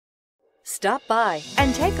Stop by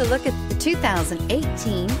and take a look at the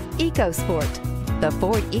 2018 EcoSport. The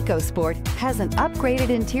Ford EcoSport has an upgraded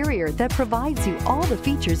interior that provides you all the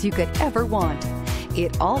features you could ever want.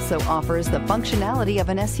 It also offers the functionality of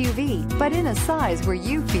an SUV, but in a size where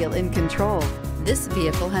you feel in control. This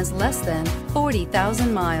vehicle has less than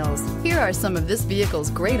 40,000 miles. Here are some of this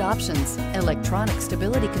vehicle's great options: electronic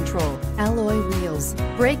stability control, alloy wheels,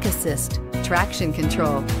 brake assist, traction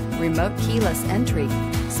control, remote keyless entry,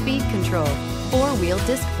 speed control, four-wheel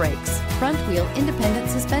disc brakes, front-wheel independent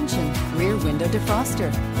suspension, rear window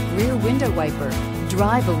defroster, rear window wiper.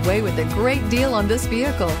 Drive away with a great deal on this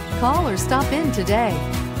vehicle. Call or stop in today.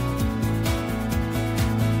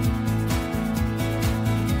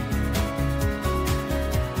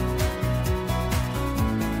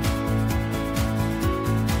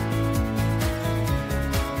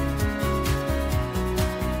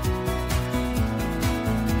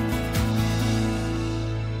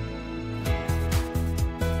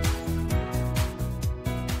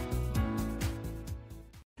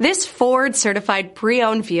 This Ford-certified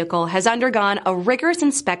pre-owned vehicle has undergone a rigorous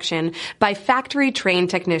inspection by factory-trained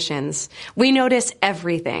technicians. We notice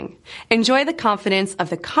everything. Enjoy the confidence of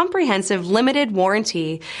the comprehensive limited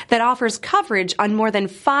warranty that offers coverage on more than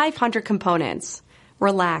 500 components.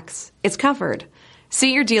 Relax, it's covered.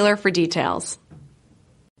 See your dealer for details.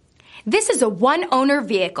 This is a one-owner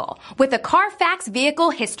vehicle with a Carfax Vehicle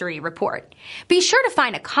History Report. Be sure to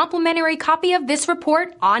find a complimentary copy of this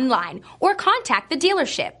report online or contact the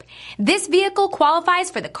dealership. This vehicle qualifies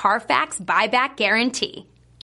for the Carfax Buyback Guarantee.